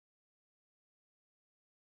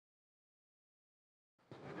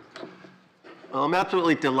Well, I'm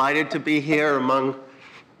absolutely delighted to be here among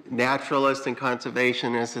naturalists and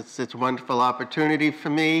conservationists. It's a wonderful opportunity for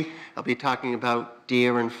me. I'll be talking about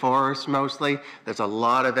deer and forests mostly. There's a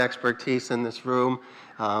lot of expertise in this room.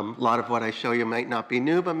 A lot of what I show you might not be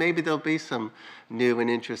new, but maybe there'll be some new and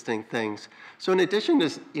interesting things. So in addition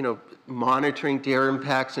to monitoring deer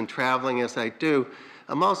impacts and traveling as I do,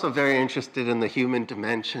 I'm also very interested in the human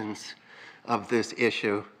dimensions of this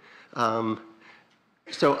issue.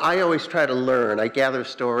 So I always try to learn. I gather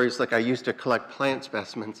stories like I used to collect plant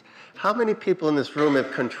specimens. How many people in this room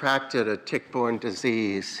have contracted a tick-borne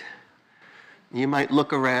disease? You might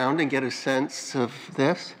look around and get a sense of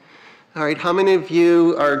this. All right, how many of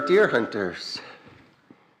you are deer hunters?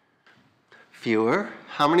 Fewer.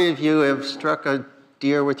 How many of you have struck a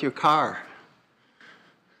deer with your car?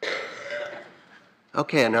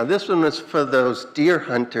 Okay, now this one was for those deer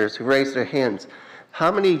hunters who raised their hands. How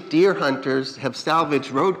many deer hunters have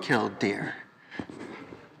salvaged roadkill deer?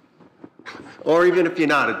 Or even if you're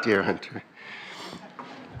not a deer hunter.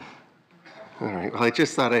 All right, well, I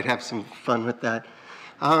just thought I'd have some fun with that.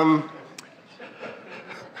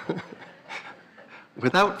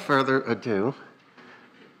 Without further ado,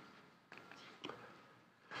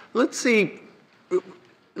 let's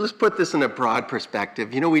put this in a broad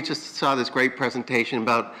perspective. We just saw this great presentation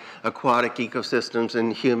about aquatic ecosystems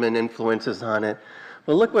and human influences on it.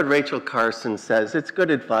 Well, look what Rachel Carson says. It's good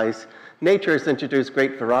advice. Nature has introduced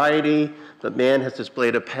great variety, but man has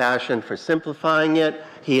displayed a passion for simplifying it.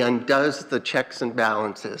 He undoes the checks and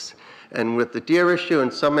balances. And with the deer issue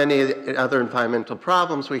and so many other environmental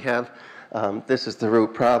problems we have, this is the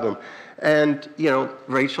root problem. And,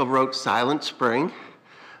 Rachel wrote Silent Spring.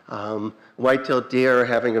 White-tailed deer are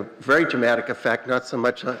having a very dramatic effect, not so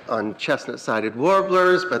much on chestnut-sided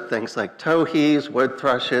warblers, but things like towhees, wood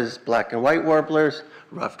thrushes, black and white warblers,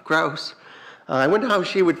 ruffed grouse. I wonder how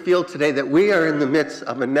she would feel today that we are in the midst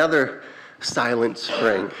of another silent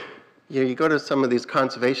spring. You go to some of these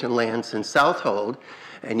conservation lands in Southold,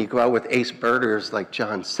 and you go out with ace birders like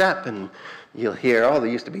John Sepp, and you'll hear, oh, there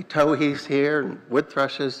used to be towhees here, and wood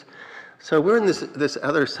thrushes. So we're in this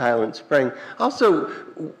other silent spring. Also,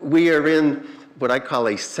 we are in what I call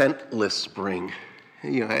a scentless spring.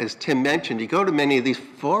 As Tim mentioned, you go to many of these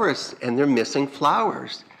forests and they're missing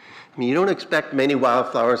flowers. I mean, you don't expect many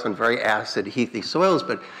wildflowers on very acid, heathy soils,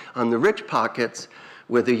 but on the rich pockets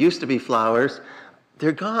where there used to be flowers,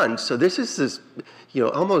 they're gone. So this is this,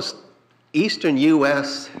 almost eastern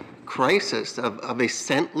U.S. crisis of a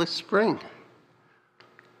scentless spring.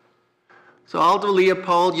 So Aldo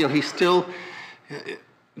Leopold, he still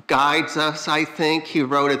guides us, I think. He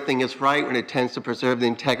wrote, "A thing is right when it tends to preserve the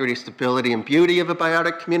integrity, stability, and beauty of a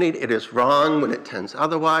biotic community. It is wrong when it tends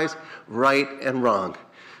otherwise." Right and wrong.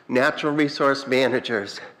 Natural resource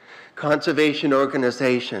managers, conservation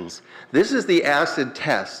organizations. This is the acid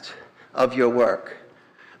test of your work.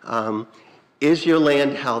 Is your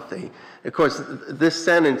land healthy? Of course, this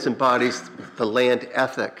sentence embodies the land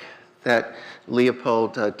ethic that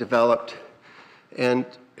Leopold developed. And,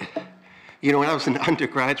 when I was an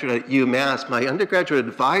undergraduate at UMass, my undergraduate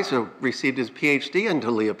advisor received his PhD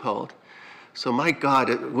under Leopold. So my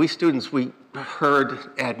God, we students, we heard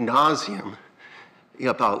ad nauseum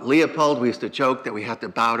about Leopold. We used to joke that we had to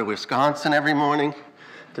bow to Wisconsin every morning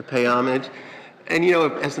to pay homage. And,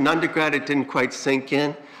 as an undergrad, it didn't quite sink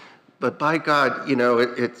in. But by God,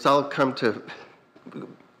 it's all come to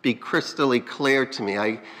be crystally clear to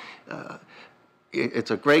me.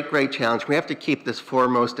 It's a great, great challenge. We have to keep this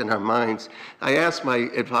foremost in our minds. I asked my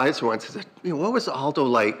advisor once, I said, what was Aldo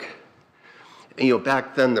like? And,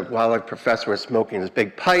 back then, the wildlife professor was smoking his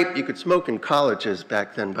big pipe. You could smoke in colleges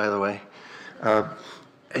back then, by the way.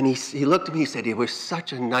 And he looked at me, he said, he was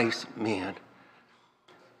such a nice man.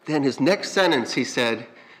 Then his next sentence, he said,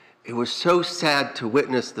 it was so sad to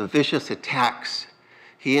witness the vicious attacks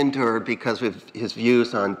he endured because of his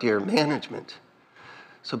views on deer management.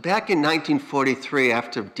 So back in 1943,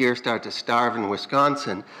 after deer started to starve in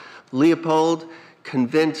Wisconsin, Leopold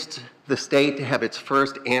convinced the state to have its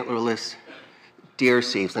first antlerless deer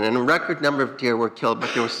season. And a record number of deer were killed,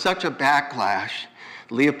 but there was such a backlash,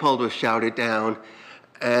 Leopold was shouted down,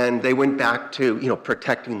 and they went back to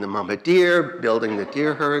protecting the mama deer, building the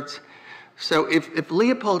deer herds. So if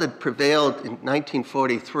Leopold had prevailed in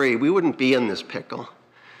 1943, we wouldn't be in this pickle.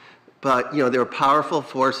 But there were powerful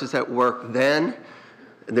forces at work then.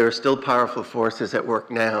 There are still powerful forces at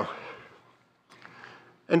work now.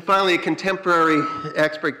 And finally, a contemporary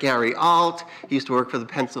expert, Gary Alt, he used to work for the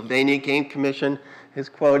Pennsylvania Game Commission. His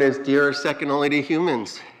quote is, "Deer are second only to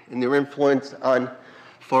humans in their influence on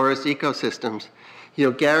forest ecosystems."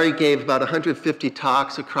 Gary gave about 150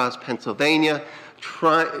 talks across Pennsylvania,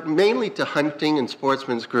 mainly to hunting and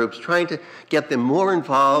sportsmen's groups, trying to get them more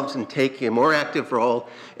involved and taking a more active role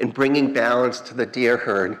in bringing balance to the deer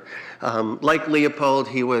herd. Like Leopold,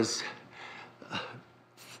 he was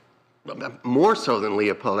more so than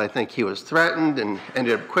Leopold. I think he was threatened and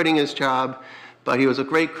ended up quitting his job, but he was a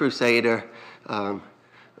great crusader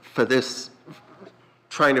for this,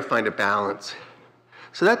 trying to find a balance.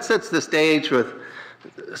 So that sets the stage with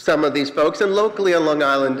some of these folks, and locally on Long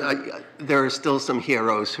Island, there are still some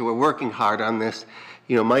heroes who are working hard on this.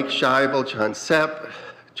 You know, Mike Scheibel, John Sepp,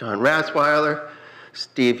 John Rasweiler,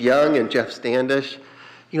 Steve Young, and Jeff Standish.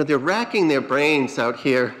 You know, they're racking their brains out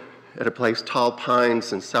here at a place, Tall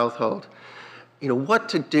Pines in Southold. You know, what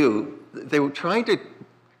to do. They were trying to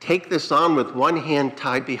take this on with one hand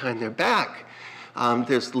tied behind their back.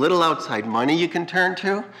 There's little outside money you can turn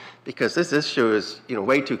to, because this issue is, you know,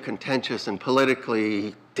 way too contentious and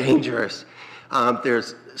politically dangerous.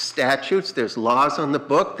 There's statutes, there's laws on the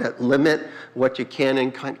book that limit what you can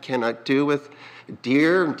and cannot do with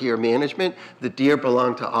deer and deer management. The deer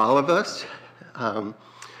belong to all of us.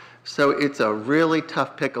 So it's a really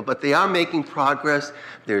tough pickle, but they are making progress.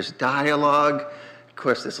 There's dialogue. Of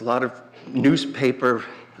course, there's a lot of newspaper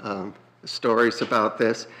stories about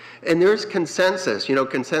this. And there's consensus. You know,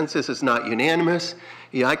 consensus is not unanimous.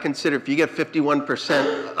 You know, I consider if you get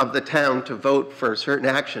 51% of the town to vote for a certain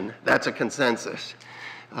action, that's a consensus.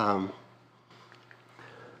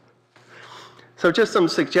 So just some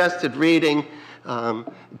suggested reading.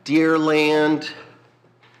 Deerland,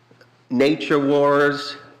 Nature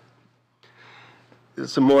Wars.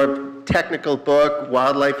 There's a more technical book,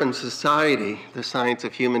 Wildlife and Society, The Science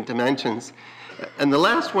of Human Dimensions. And the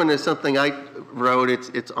last one is something I wrote.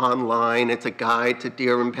 It's online. It's a guide to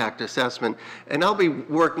deer impact assessment. And I'll be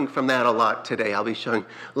working from that a lot today. I'll be showing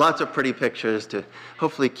lots of pretty pictures to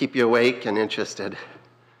hopefully keep you awake and interested.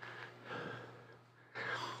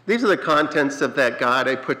 These are the contents of that guide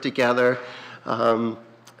I put together.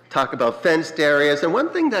 Talk about fenced areas. And one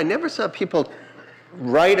thing that I never saw people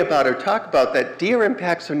write about or talk about, that deer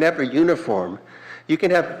impacts are never uniform. You can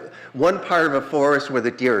have one part of a forest where the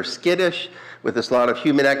deer are skittish, with this lot of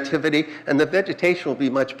human activity, and the vegetation will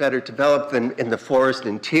be much better developed than in the forest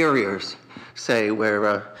interiors, say,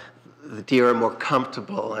 where the deer are more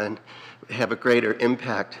comfortable and have a greater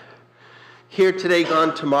impact. Here today,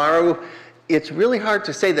 gone tomorrow, it's really hard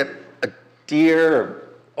to say that a deer or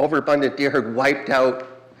overabundant deer herd wiped out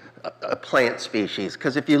a plant species,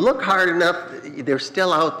 because if you look hard enough, they're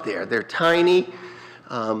still out there. They're tiny.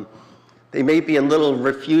 They may be in little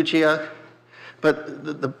refugia. But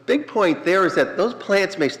the big point there is that those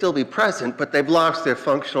plants may still be present, but they've lost their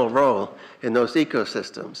functional role in those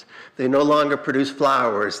ecosystems. They no longer produce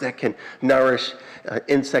flowers that can nourish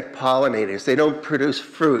insect pollinators. They don't produce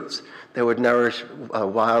fruits that would nourish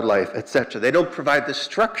wildlife, etc. They don't provide the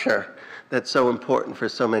structure that's so important for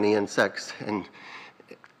so many insects and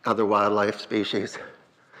other wildlife species.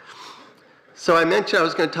 So I mentioned I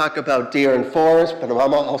was going to talk about deer and forest, but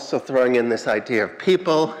I'm also throwing in this idea of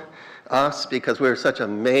people, us, because we're such a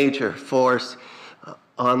major force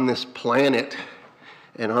on this planet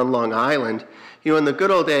and on Long Island. You know, in the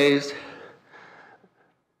good old days,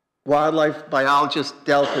 wildlife biologists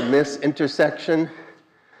dealt in this intersection,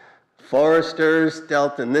 foresters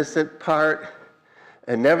dealt in this part,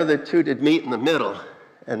 and never the two did meet in the middle.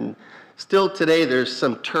 And still today, there's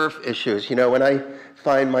some turf issues. You know, when I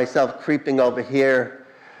find myself creeping over here,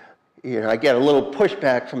 you know, I get a little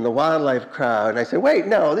pushback from the wildlife crowd, and I say, wait,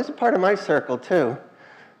 no, this is part of my circle too.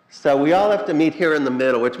 So we all have to meet here in the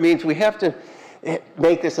middle, which means we have to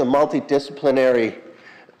make this a multidisciplinary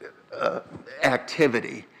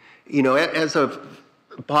activity. You know, as a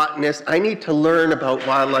botanist, I need to learn about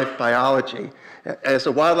wildlife biology. As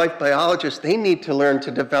a wildlife biologist, they need to learn to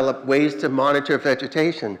develop ways to monitor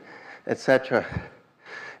vegetation, etc.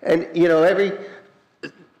 And, you know, every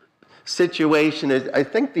situation is, I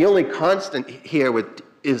think the only constant here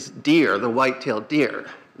is deer, the white-tailed deer.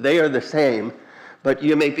 They are the same, but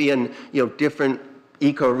you may be in, you know, different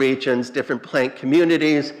ecoregions, different plant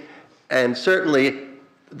communities, and certainly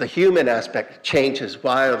the human aspect changes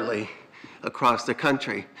wildly across the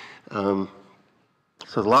country. So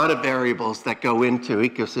a lot of variables that go into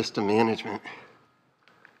ecosystem management.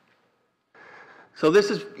 So this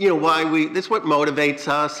is, you know, this is what motivates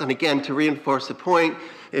us. And again, to reinforce the point,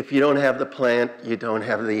 if you don't have the plant, you don't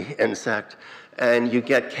have the insect, and you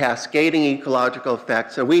get cascading ecological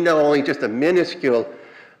effects. And we know only just a minuscule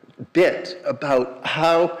bit about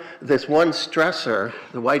how this one stressor,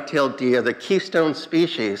 the white-tailed deer, the keystone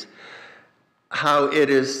species, how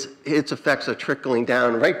its effects are trickling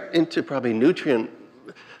down right into probably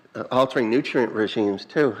altering nutrient regimes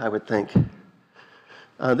too, I would think.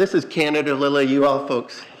 This is Canada lily. You all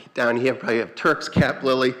folks down here probably have Turk's cap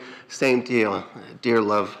lily. Same deal. Deer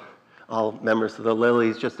love all members of the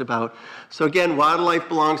lilies just about. So again, wildlife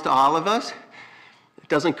belongs to all of us. It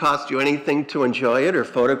doesn't cost you anything to enjoy it or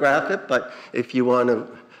photograph it, but if you want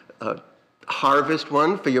to harvest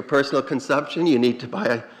one for your personal consumption, you need to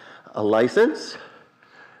buy a license.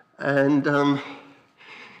 And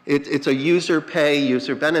it's a user pay,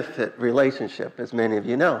 user benefit relationship, as many of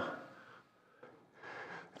you know.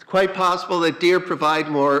 It's quite possible that deer provide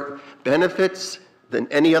more benefits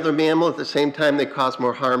than any other mammal. At the same time, they cause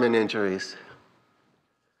more harm and injuries.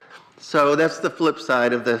 So that's the flip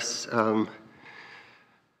side of this. The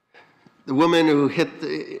woman who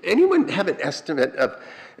anyone have an estimate of,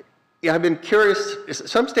 yeah, I've been curious,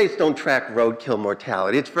 some states don't track roadkill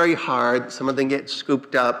mortality. It's very hard. Some of them get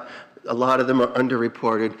scooped up. A lot of them are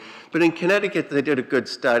underreported. But in Connecticut, they did a good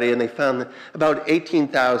study, and they found that about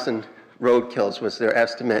 18,000 roadkills was their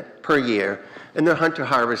estimate per year, and their hunter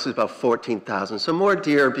harvest is about 14,000. So more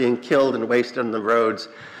deer are being killed and wasted on the roads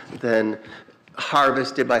than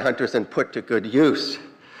harvested by hunters and put to good use.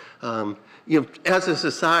 You know, as a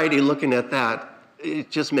society looking at that,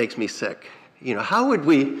 it just makes me sick. You know, how would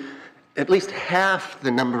we at least half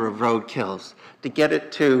the number of roadkills to get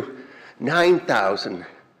it to 9,000?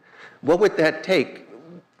 What would that take?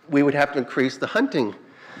 We would have to increase the hunting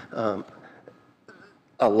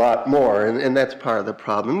a lot more, and that's part of the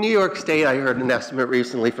problem. New York State, I heard an estimate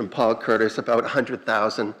recently from Paul Curtis, about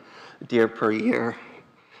 100,000 deer per year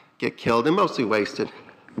get killed and mostly wasted.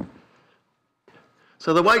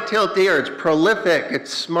 So the white-tailed deer, it's prolific,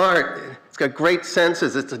 it's smart, it's got great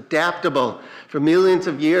senses, it's adaptable. For millions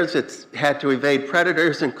of years, it's had to evade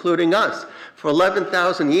predators, including us. For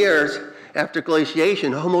 11,000 years after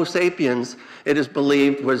glaciation, Homo sapiens, it is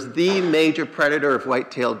believed, was the major predator of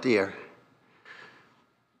white-tailed deer.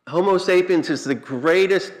 Homo sapiens is the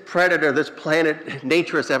greatest predator this planet,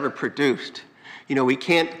 nature has ever produced. You know, we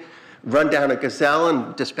can't run down a gazelle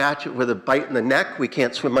and dispatch it with a bite in the neck. We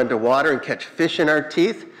can't swim underwater and catch fish in our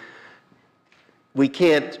teeth. We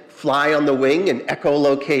can't fly on the wing and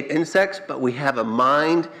echolocate insects, but we have a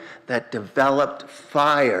mind that developed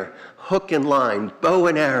fire, hook and line, bow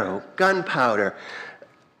and arrow, gunpowder,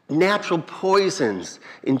 natural poisons,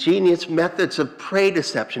 ingenious methods of prey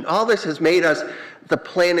deception. All this has made us the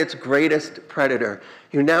planet's greatest predator.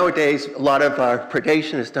 You know, nowadays, a lot of our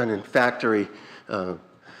predation is done in factory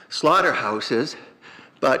slaughterhouses,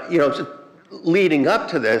 but you know, just leading up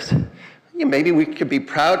to this, you know, maybe we could be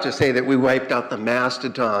proud to say that we wiped out the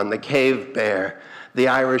mastodon, the cave bear, the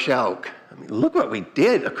Irish elk. I mean, look what we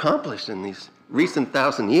did accomplish in these recent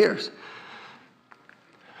 1,000 years.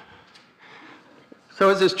 So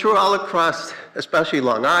is this true all across, especially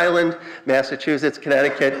Long Island, Massachusetts,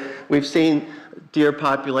 Connecticut? We've seen deer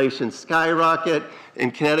populations skyrocket. In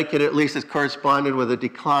Connecticut, at least, it's corresponded with a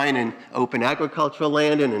decline in open agricultural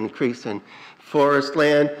land and an increase in forest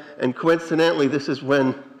land. And coincidentally, this is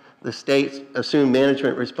when the states assumed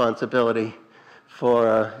management responsibility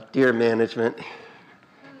for deer management.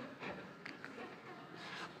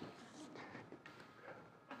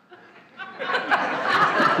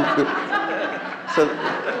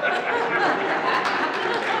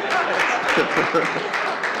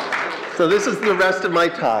 So this is the rest of my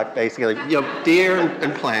talk, basically. You know, deer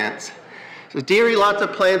and plants. So deer eat lots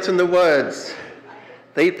of plants in the woods.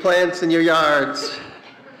 They eat plants in your yards.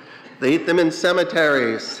 They eat them in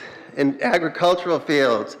cemeteries, in agricultural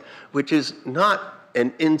fields, which is not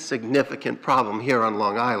an insignificant problem here on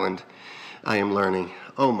Long Island, I am learning.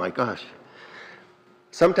 Oh my gosh.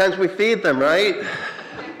 Sometimes we feed them, right?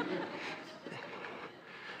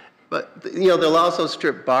 But, you know, they'll also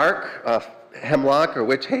strip bark off hemlock or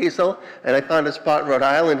witch hazel, and I found a spot in Rhode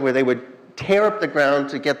Island where they would tear up the ground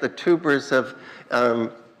to get the tubers of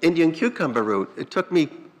Indian cucumber root. It took me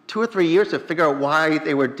 2 or 3 years to figure out why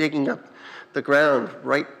they were digging up the ground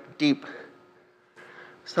right deep.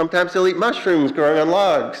 Sometimes they'll eat mushrooms growing on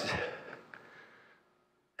logs.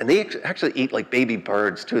 And they actually eat like baby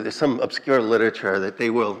birds too. There's some obscure literature that they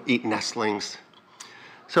will eat nestlings.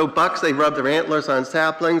 So bucks, they rub their antlers on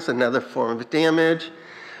saplings, another form of damage.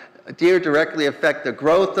 Deer directly affect the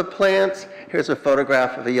growth of plants. Here's a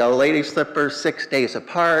photograph of a yellow lady slipper 6 days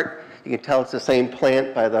apart. You can tell it's the same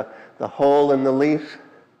plant by the hole in the leaf.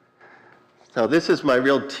 So this is my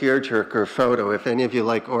real tearjerker photo, if any of you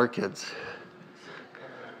like orchids.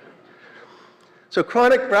 So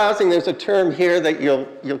chronic browsing, there's a term here that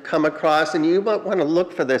you'll come across, and you might want to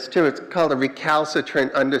look for this too. It's called a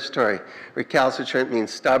recalcitrant understory. Recalcitrant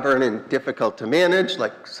means stubborn and difficult to manage,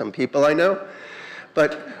 like some people I know.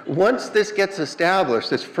 But once this gets established,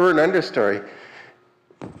 this fern understory,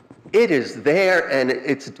 it is there, and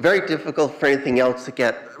it's very difficult for anything else to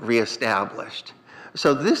get reestablished.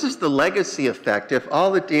 So this is the legacy effect. If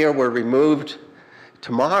all the deer were removed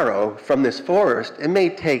tomorrow from this forest, it may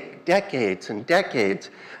take decades and decades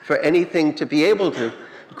for anything to be able to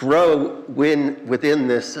grow within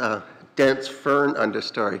this dense fern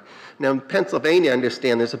understory. Now in Pennsylvania, I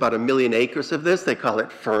understand there's about 1 million acres of this. They call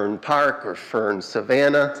it fern park or fern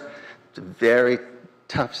savanna. It's very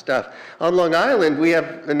tough stuff. On Long Island, we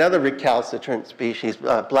have another recalcitrant species,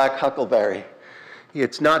 black huckleberry.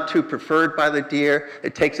 It's not too preferred by the deer.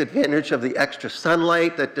 It takes advantage of the extra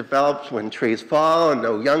sunlight that develops when trees fall and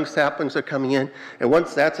no young saplings are coming in. And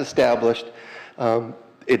once that's established,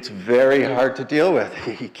 it's very hard to deal with.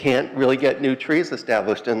 You can't really get new trees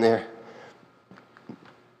established in there.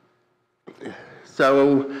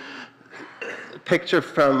 So, a picture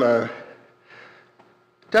from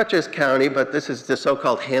Dutchess County, but this is the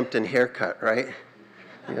so-called Hampton haircut, right?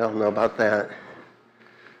 You all know about that.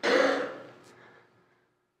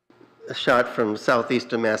 A shot from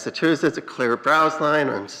southeastern Massachusetts, a clear browse line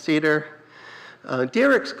on cedar.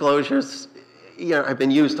 Deer exclosures, have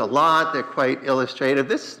been used a lot. They're quite illustrative.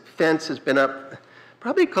 This fence has been up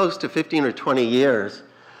probably close to 15 or 20 years.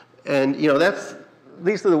 And,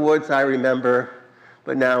 these are the woods I remember,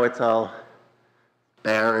 but now it's all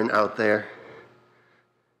barren out there.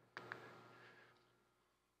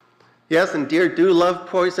 Yes, and deer do love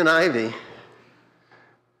poison ivy.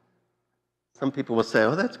 Some people will say,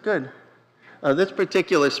 oh, that's good. This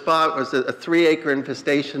particular spot was a 3-acre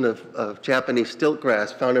infestation of Japanese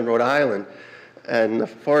stiltgrass found in Rhode Island. And the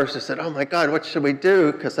forester said, oh my God, what should we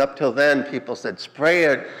do? Because up till then, people said, spray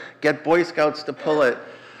it, get Boy Scouts to pull it.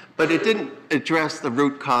 But it didn't address the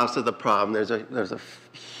root cause of the problem. There's a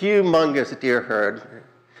humongous deer herd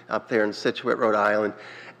up there in Scituate, Rhode Island.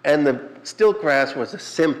 And the stiltgrass was a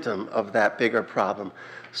symptom of that bigger problem.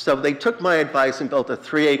 So they took my advice and built a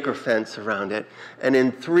 3-acre fence around it. And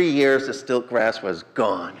in 3 years, the stiltgrass was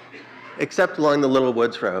gone, except along the Little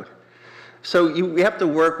Woods Road. So you have to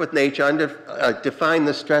work with nature, define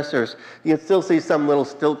the stressors. You can still see some little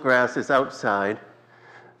stilt grasses outside,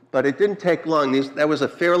 but it didn't take long. That was a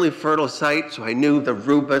fairly fertile site, so I knew the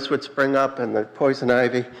rubus would spring up and the poison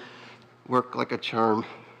ivy worked like a charm.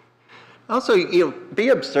 Also, be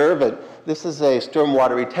observant. This is a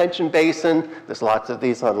stormwater retention basin. There's lots of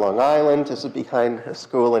these on Long Island. This is behind a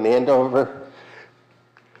school in Andover.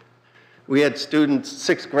 We had students,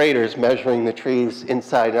 6th graders, measuring the trees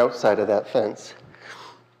inside and outside of that fence.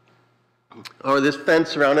 Or this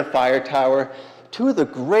fence around a fire tower. 2 of the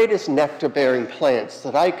greatest nectar-bearing plants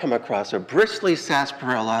that I come across are bristly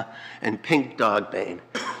sarsaparilla and pink dogbane.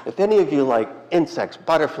 If any of you like insects,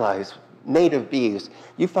 butterflies, native bees,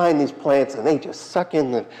 you find these plants and they just suck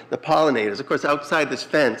in the pollinators. Of course, outside this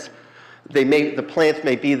fence, the plants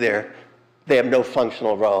may be there. They have no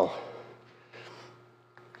functional role.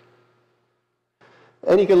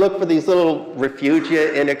 And you can look for these little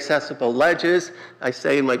refugia, inaccessible ledges. I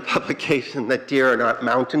say in my publication that deer are not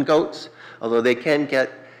mountain goats, although they can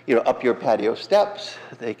get up your patio steps.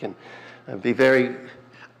 They can be very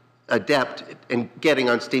adept in getting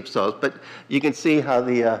on steep slopes. But you can see how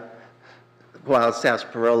the wild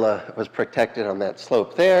sarsaparilla was protected on that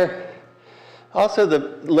slope there. Also, the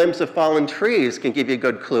limbs of fallen trees can give you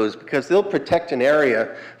good clues because they'll protect an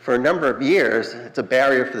area for a number of years. It's a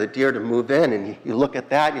barrier for the deer to move in, and you look at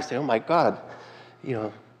that and you say, oh my God,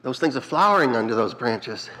 those things are flowering under those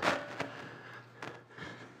branches.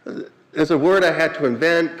 There's a word I had to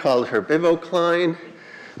invent called herbivocline.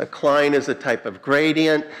 A cline is a type of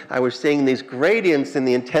gradient. I was seeing these gradients in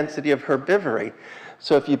the intensity of herbivory.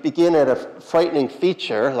 So if you begin at a frightening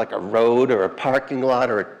feature, like a road or a parking lot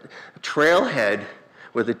or a trailhead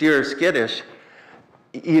where the deer are skittish,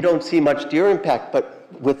 you don't see much deer impact,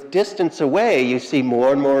 but with distance away, you see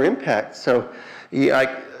more and more impact. So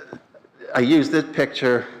I use this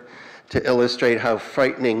picture to illustrate how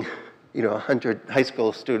frightening 100 high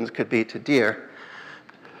school students could be to deer.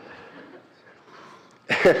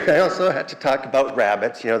 I also had to talk about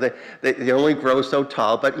rabbits. They only grow so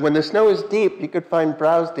tall, but when the snow is deep, you could find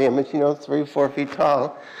browse damage, 3 or 4 feet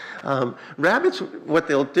tall. Rabbits, what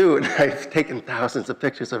they'll do, and I've taken thousands of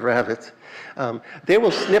pictures of rabbits, they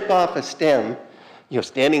will snip off a stem,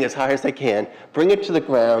 standing as high as they can, bring it to the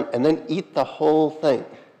ground, and then eat the whole thing.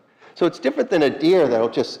 So it's different than a deer that'll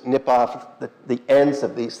just snip off the ends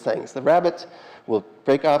of these things. The rabbits will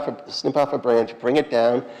snip off a branch, bring it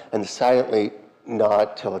down, and silently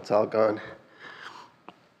nod till it's all gone.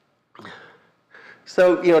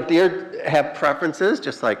 So, deer have preferences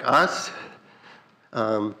just like us.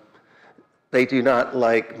 They do not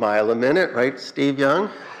like mile a minute, right, Steve Young?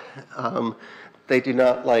 They do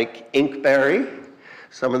not like inkberry.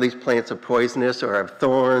 Some of these plants are poisonous or have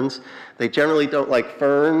thorns. They generally don't like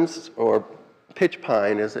ferns, or pitch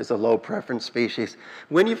pine is a low preference species.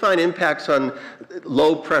 When you find impacts on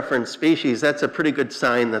low preference species, that's a pretty good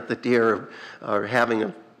sign that the deer are having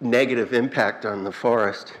a negative impact on the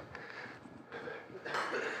forest.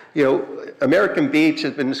 You know, American beech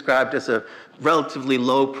has been described as a relatively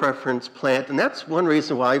low preference plant, and that's one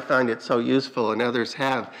reason why I find it so useful, and others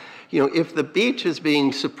have. You know, if the beech is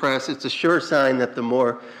being suppressed, it's a sure sign that the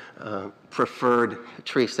more preferred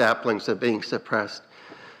tree saplings are being suppressed.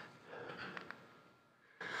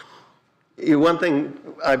 One thing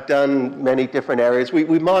I've done many different areas,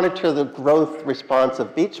 we monitor the growth response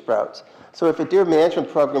of beech sprouts. So if a deer management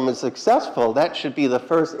program is successful, that should be the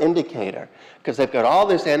first indicator, because they've got all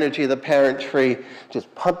this energy, the parent tree,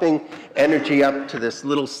 just pumping energy up to this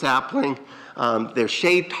little sapling. They're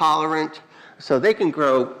shade tolerant, so they can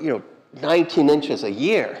grow, 19 inches a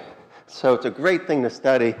year. So it's a great thing to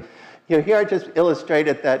study. Here I just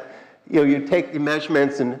illustrated that, you take the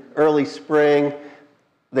measurements in early spring,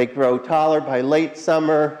 they grow taller by late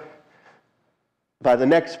summer. By the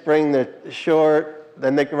next spring, they're short,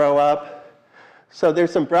 then they grow up. So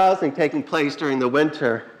there's some browsing taking place during the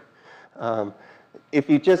winter. If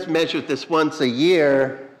you just measured this once a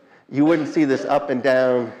year, you wouldn't see this up and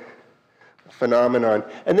down phenomenon.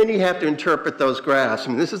 And then you have to interpret those graphs. I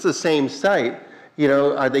mean, this is the same site.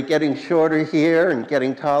 Are they getting shorter here and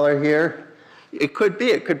getting taller here? It could be.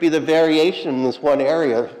 It could be the variation in this one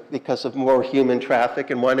area because of more human traffic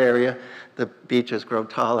in one area. The beeches grow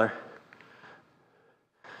taller.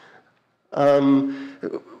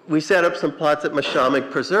 We set up some plots at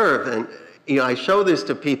Mashomic Preserve, and I show this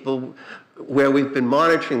to people where we've been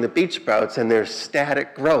monitoring the beech sprouts, and there's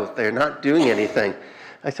static growth. They're not doing anything.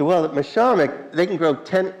 I said, well, at Mashomic, they can grow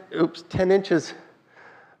 10 inches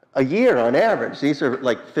a year on average. These are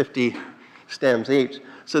like 50 stems each.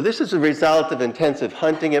 So this is a result of intensive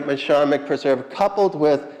hunting at Mashomic Preserve, coupled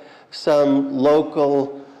with some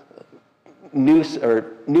local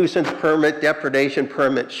nuisance permit, depredation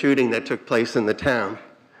permit shooting that took place in the town.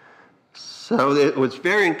 So it was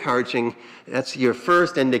very encouraging. That's your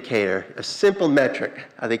first indicator, a simple metric.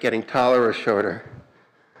 Are they getting taller or shorter?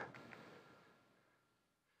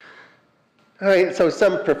 All right, so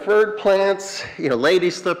some preferred plants, lady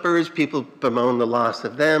slippers, people bemoan the loss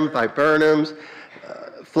of them, viburnums.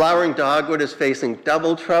 Flowering dogwood is facing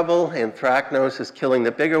double trouble. Anthracnose is killing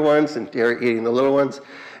the bigger ones, and deer are eating the little ones.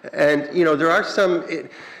 And, there are some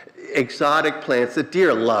exotic plants that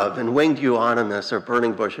deer love, and winged euonymus or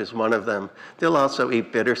burning bush is one of them. They'll also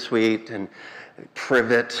eat bittersweet and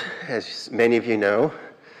privet, as many of you know.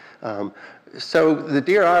 So the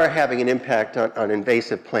deer are having an impact on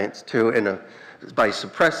invasive plants too, by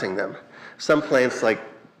suppressing them. Some plants like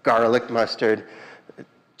garlic mustard,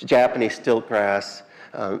 Japanese stiltgrass,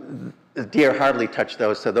 the deer hardly touch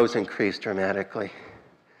those, so those increase dramatically.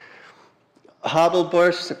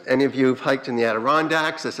 Hobblebush, any of you who've hiked in the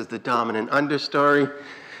Adirondacks, this is the dominant understory.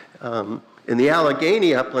 In the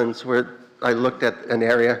Allegheny uplands, where I looked at an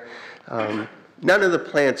area, none of the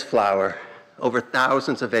plants flower over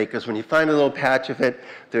thousands of acres. When you find a little patch of it,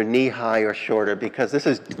 they're knee-high or shorter, because this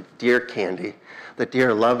is deer candy. The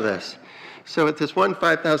deer love this. So at this one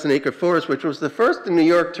 5,000-acre forest, which was the first in New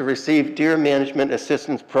York to receive Deer Management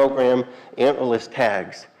Assistance Program antlerless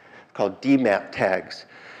tags, called DMAP tags.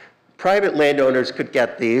 Private landowners could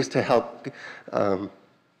get these to help,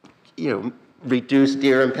 reduce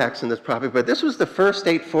deer impacts on this property. But this was the first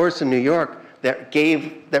state forest in New York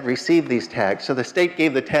that received these tags. So the state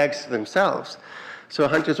gave the tags to themselves. So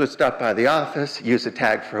hunters would stop by the office, use a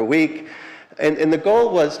tag for a week, and the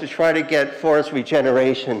goal was to try to get forest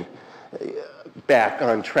regeneration back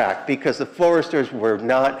on track, because the foresters were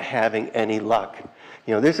not having any luck.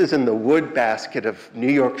 This is in the wood basket of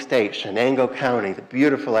New York State, Shenango County, the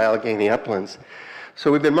beautiful Allegheny uplands.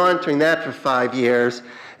 So we've been monitoring that for 5 years,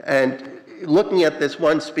 and looking at this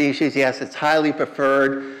one species, yes, it's highly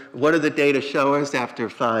preferred. What do the data show us after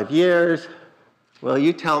 5 years? Well,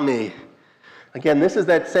 you tell me. Again, this is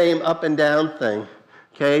that same up and down thing.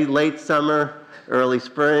 Okay, late summer, early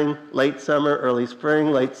spring, late summer, early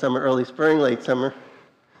spring, late summer, early spring, late summer.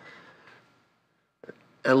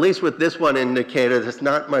 At least with this one indicator, there's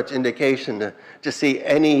not much indication to see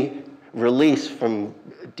any release from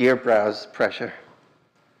deer browse pressure.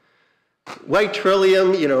 White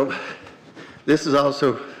trillium, this is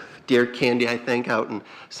also deer candy, I think, out in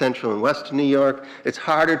central and western New York. It's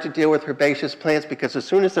harder to deal with herbaceous plants because as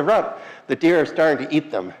soon as they're up, the deer are starting to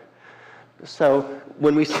eat them. So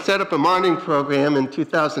when we set up a monitoring program in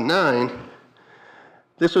 2009,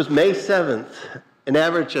 this was May 7th, an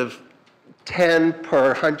average of 10 per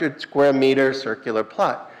 100 square meter circular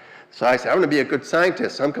plot. So I said, I'm going to be a good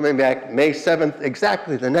scientist. So I'm coming back May 7th,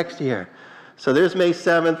 exactly the next year. So there's May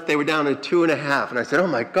 7th. They were down to 2.5. And I said, oh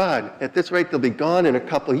my God, at this rate, they'll be gone in a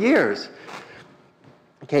couple of years.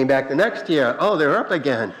 Came back the next year. Oh, they're up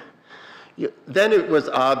again. Then it was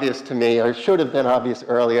obvious to me, or it should have been obvious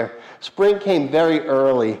earlier. Spring came very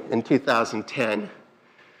early in 2010.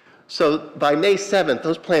 So by May 7th,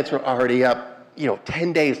 those plants were already up,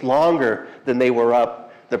 10 days longer than they were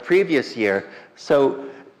up the previous year. So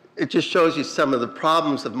it just shows you some of the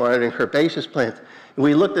problems of monitoring herbaceous plants.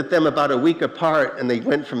 We looked at them about a week apart, and they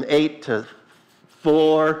went from 8 to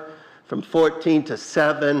 4, from 14 to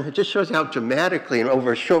 7. It just shows you how dramatically and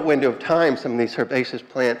over a short window of time some of these herbaceous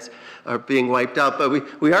plants are being wiped out.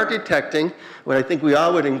 But we are detecting what I think we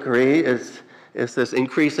all would agree is this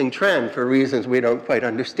increasing trend for reasons we don't quite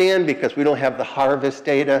understand, because we don't have the harvest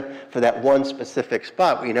data for that one specific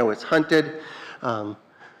spot. We know it's hunted.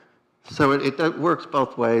 So it works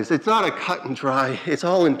both ways. It's not a cut and dry. It's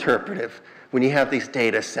all interpretive when you have these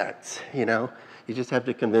data sets, You just have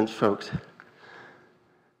to convince folks.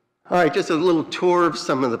 All right, just a little tour of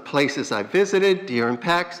some of the places I visited, deer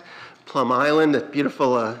impacts. Plum Island, that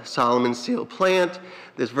beautiful Solomon seal plant.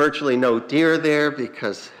 There's virtually no deer there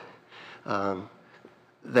because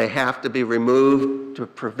they have to be removed to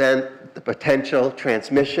prevent the potential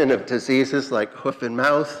transmission of diseases like hoof and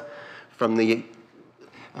mouth from the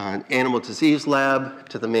animal disease lab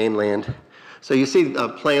to the mainland. So you see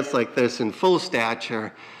plants like this in full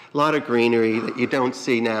stature, a lot of greenery that you don't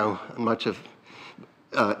see now much of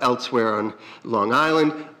elsewhere on Long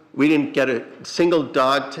Island. We didn't get a single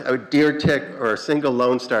deer tick or a single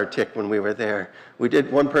Lone Star tick when we were there.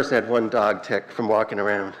 One person had one dog tick from walking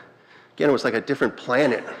around. Again, it was like a different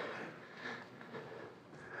planet.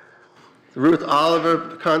 The Ruth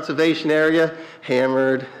Oliver Conservation Area,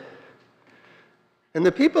 hammered. And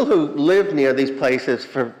the people who live near these places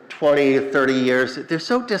for 20 or 30 years, they're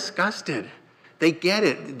so disgusted. They get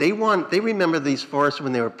it. They remember these forests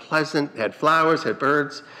when they were pleasant, had flowers, had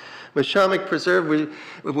birds. Mashonack Preserve, we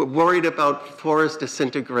were worried about forest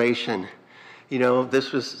disintegration.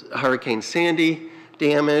 This was Hurricane Sandy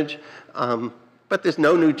damage, but there's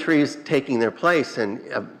no new trees taking their place, and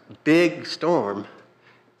a big storm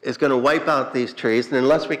is going to wipe out these trees, and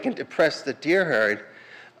unless we can depress the deer herd,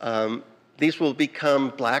 these will become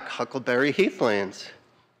black huckleberry heathlands.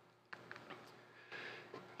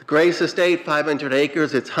 The Grace Estate, 500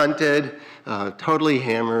 acres, it's hunted, totally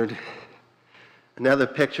hammered. Another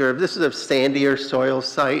picture this is a sandier soil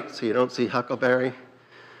site, so you don't see huckleberry.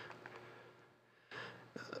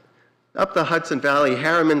 Up the Hudson Valley,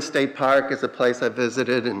 Harriman State Park is a place I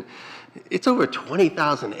visited, and it's over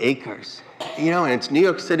 20,000 acres. And it's New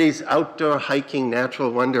York City's outdoor hiking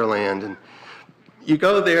natural wonderland. And you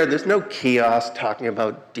go there's no kiosk talking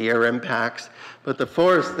about deer impacts, but the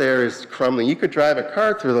forest there is crumbling. You could drive a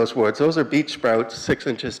car through those woods. Those are beech sprouts 6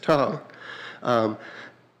 inches tall.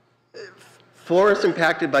 Forests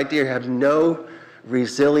impacted by deer have no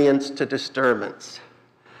resilience to disturbance.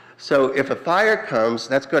 So if a fire comes,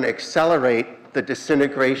 that's going to accelerate the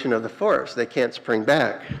disintegration of the forest. They can't spring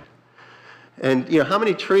back. And how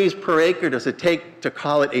many trees per acre does it take to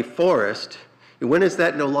call it a forest? When is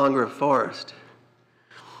that no longer a forest?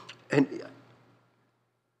 And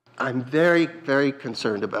I'm very, very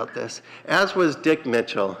concerned about this. As was Dick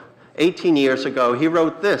Mitchell. 18 years ago, he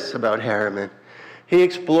wrote this about Harriman. He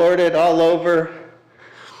explored it all over,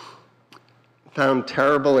 found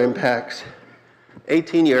terrible impacts.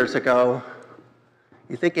 18 years ago,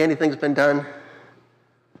 you think anything's been done?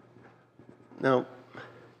 No.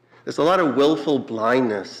 There's a lot of willful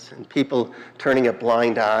blindness and people turning a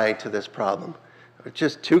blind eye to this problem. It's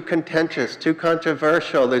just too contentious, too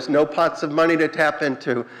controversial. There's no pots of money to tap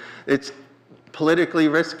into. It's politically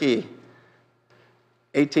risky.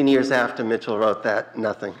 18 years after Mitchell wrote that,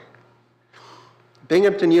 nothing.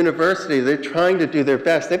 Binghamton University, they're trying to do their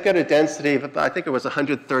best. They've got a density of, I think it was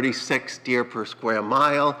 136 deer per square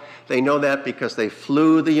mile. They know that because they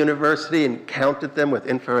flew the university and counted them with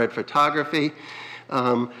infrared photography.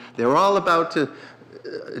 They were all about to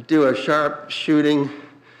do a sharp shooting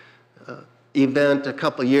event a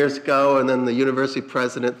couple years ago, and then the university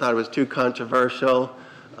president thought it was too controversial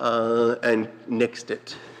and nixed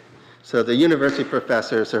it. So the university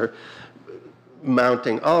professors are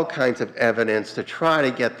mounting all kinds of evidence to try to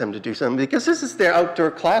get them to do something, because this is their outdoor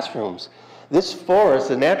classrooms. This forest,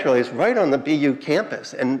 naturally, is right on the BU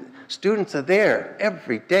campus, and students are there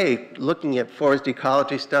every day looking at forest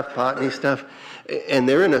ecology stuff, botany stuff, and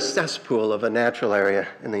they're in a cesspool of a natural area,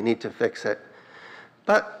 and they need to fix it.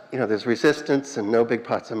 But, there's resistance and no big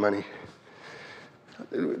pots of money.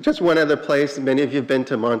 Just one other place, many of you have been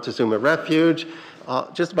to Montezuma Refuge.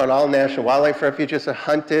 Just about all national wildlife refuges are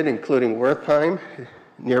hunted, including Wertheim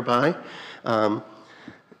nearby.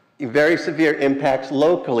 Very severe impacts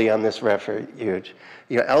locally on this refuge.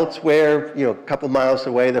 Elsewhere, a couple miles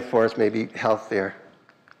away, the forest may be healthier.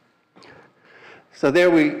 So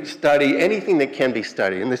there we study anything that can be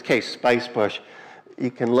studied. In this case, spicebush.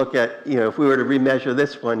 You can look at, if we were to remeasure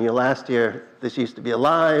this one, last year this used to be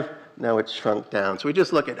alive, now it's shrunk down. So we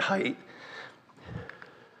just look at height.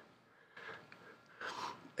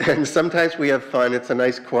 And sometimes we have fun. It's a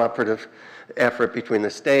nice cooperative effort between the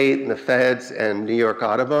state and the feds and New York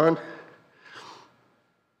Audubon.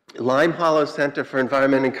 Lime Hollow Center for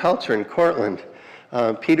Environment and Culture in Cortland.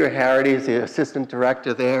 Peter Harity is the assistant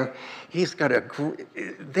director there. He's got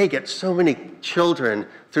they get so many children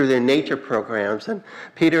through their nature programs, and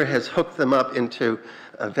Peter has hooked them up into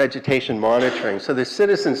vegetation monitoring. So the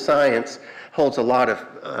citizen science holds a lot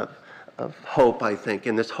of hope, I think,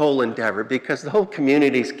 in this whole endeavor, because the whole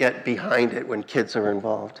communities get behind it when kids are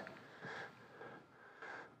involved.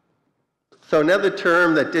 So another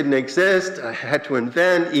term that didn't exist, I had to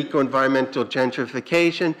invent, eco-environmental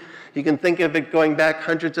gentrification. You can think of it going back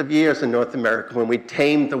hundreds of years in North America when we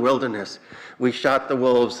tamed the wilderness. We shot the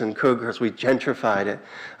wolves and cougars, we gentrified it.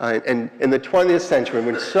 And in the 20th century,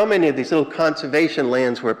 when so many of these little conservation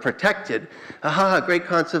lands were protected, great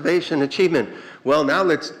conservation achievement. Well, now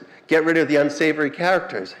let's get rid of the unsavory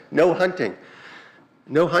characters. No hunting.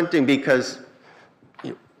 No hunting because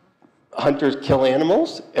hunters kill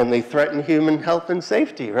animals and they threaten human health and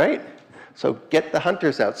safety, right? So get the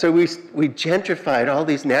hunters out. So we gentrified all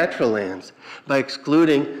these natural lands by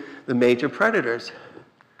excluding the major predators.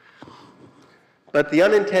 But the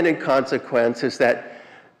unintended consequence is that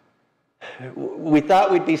we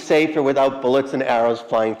thought we'd be safer without bullets and arrows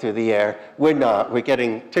flying through the air. We're not. We're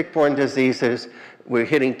getting tick-borne diseases. We're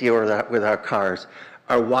hitting deer with our cars.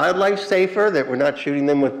 Are wildlife safer that we're not shooting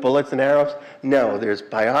them with bullets and arrows? No, there's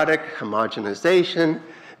biotic homogenization,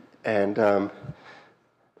 and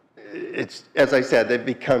it's, as I said, they've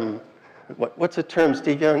become, what's the term,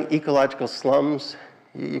 Steve Young? Ecological slums,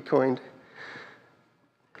 you coined?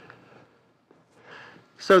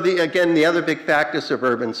 So again, the other big factor is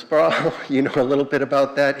suburban sprawl. You know a little bit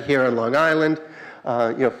about that here on Long Island.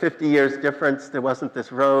 50 years difference, there wasn't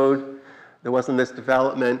this road, there wasn't this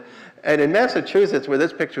development. And in Massachusetts, where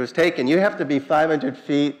this picture was taken, you have to be 500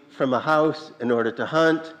 feet from a house in order to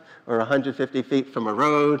hunt, or 150 feet from a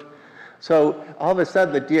road. So all of a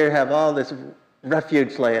sudden, the deer have all this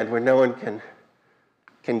refuge land where no one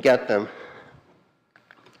can get them.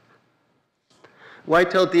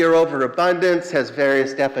 White-tailed deer overabundance has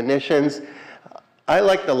various definitions. I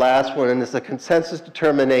like the last one, and it's a consensus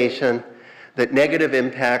determination that negative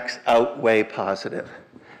impacts outweigh positive.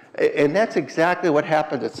 And that's exactly what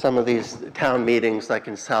happens at some of these town meetings, like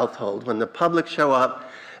in Southold, when the public show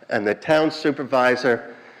up and the town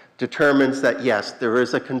supervisor determines that, yes, there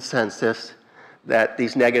is a consensus that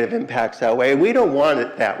these negative impacts outweigh. We don't want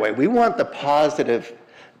it that way. We want the positive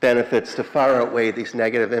benefits to far outweigh these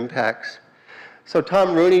negative impacts. So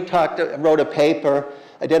Tom Rooney wrote a paper,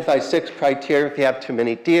 identified 6 criteria if you have too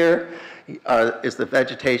many deer. Is the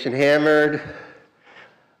vegetation hammered?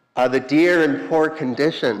 Are the deer in poor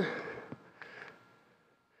condition?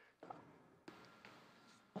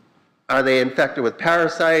 Are they infected with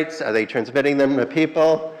parasites? Are they transmitting them to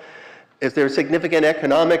people? Is there significant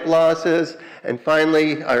economic losses? And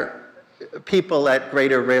finally, are people at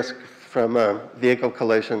greater risk from vehicle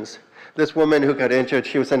collisions? This woman who got injured,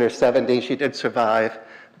 she was in her 70s. She did survive,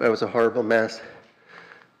 but it was a horrible mess.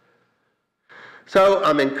 So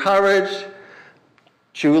I'm encouraged.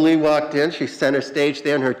 Julie walked in. She's center stage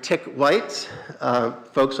there in her tick whites,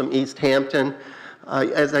 folks from East Hampton.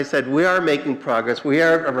 As I said, we are making progress.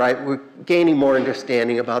 We're gaining more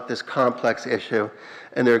understanding about this complex issue,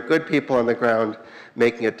 and there are good people on the ground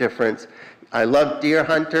making a difference. I love deer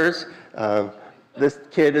hunters. This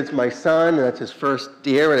kid is my son, and that's his first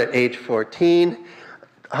deer at age 14.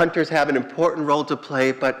 Hunters have an important role to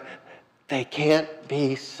play, but they can't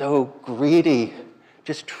be so greedy.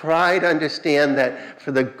 Just try to understand that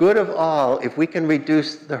for the good of all, if we can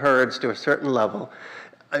reduce the herds to a certain level,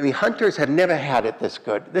 I mean, hunters have never had it this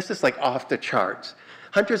good. This is like off the charts.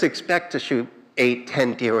 Hunters expect to shoot 8,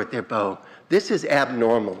 10 deer with their bow. This is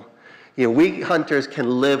abnormal. We hunters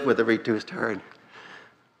can live with a reduced herd.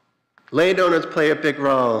 Landowners play a big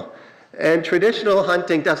role. And traditional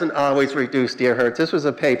hunting doesn't always reduce deer herds. This was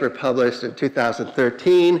a paper published in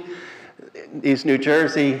 2013. These New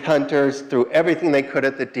Jersey hunters threw everything they could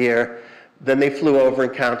at the deer. Then they flew over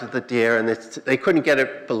and counted the deer, and they couldn't get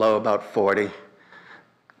it below about 40.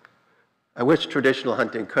 I wish traditional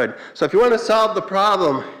hunting could. So if you want to solve the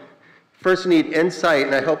problem, first you need insight,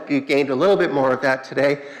 and I hope you gained a little bit more of that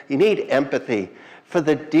today. You need empathy for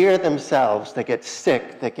the deer themselves that get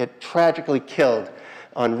sick, that get tragically killed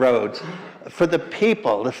on roads, for the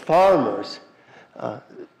people, the farmers,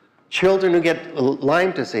 children who get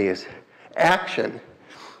Lyme disease, action.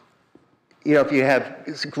 You know, if you have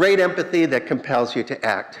great empathy, that compels you to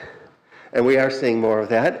act. And we are seeing more of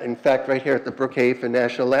that. In fact, right here at the Brookhaven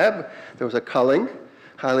National Lab, there was a culling,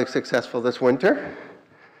 highly successful this winter,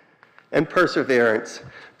 and perseverance.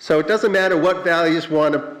 So it doesn't matter what values you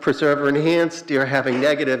want to preserve or enhance, deer are having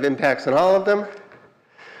negative impacts on all of them.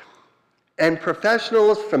 And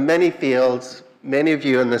professionals from many fields, many of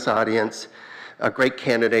you in this audience are great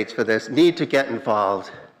candidates for this, need to get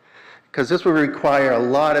involved, because this will require a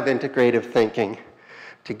lot of integrative thinking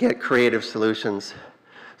to get creative solutions.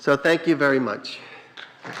 So thank you very much.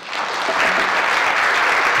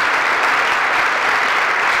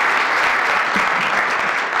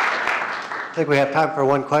 I think we have time for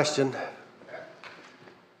one question.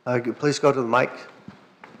 Please go to the mic.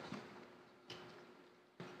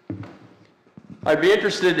 I'd be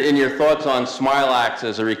interested in your thoughts on smilax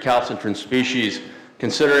as a recalcitrant species,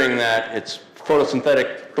 considering that its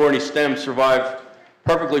photosynthetic thorny stems survive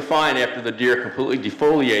perfectly fine after the deer completely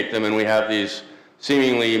defoliate them, and we have these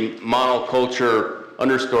seemingly monoculture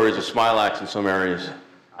understories of smilax in some areas.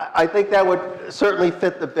 I think that would certainly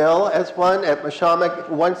fit the bill as one. At Mashonack,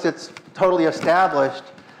 once it's totally established,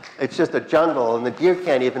 it's just a jungle, and the deer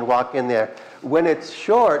can't even walk in there. When it's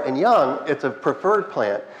short and young, it's a preferred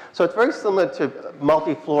plant. So it's very similar to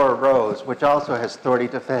multiflora rose, which also has thorny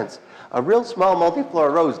defense. A real small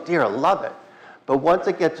multiflora rose, deer love it. But once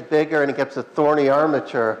it gets bigger and it gets a thorny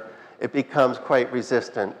armature, it becomes quite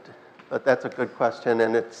resistant. But that's a good question,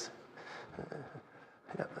 and it's...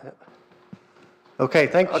 Okay,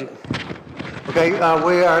 thank you. Okay,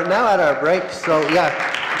 we are now at our break, so yeah.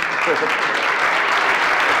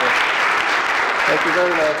 Thank you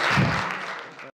very much.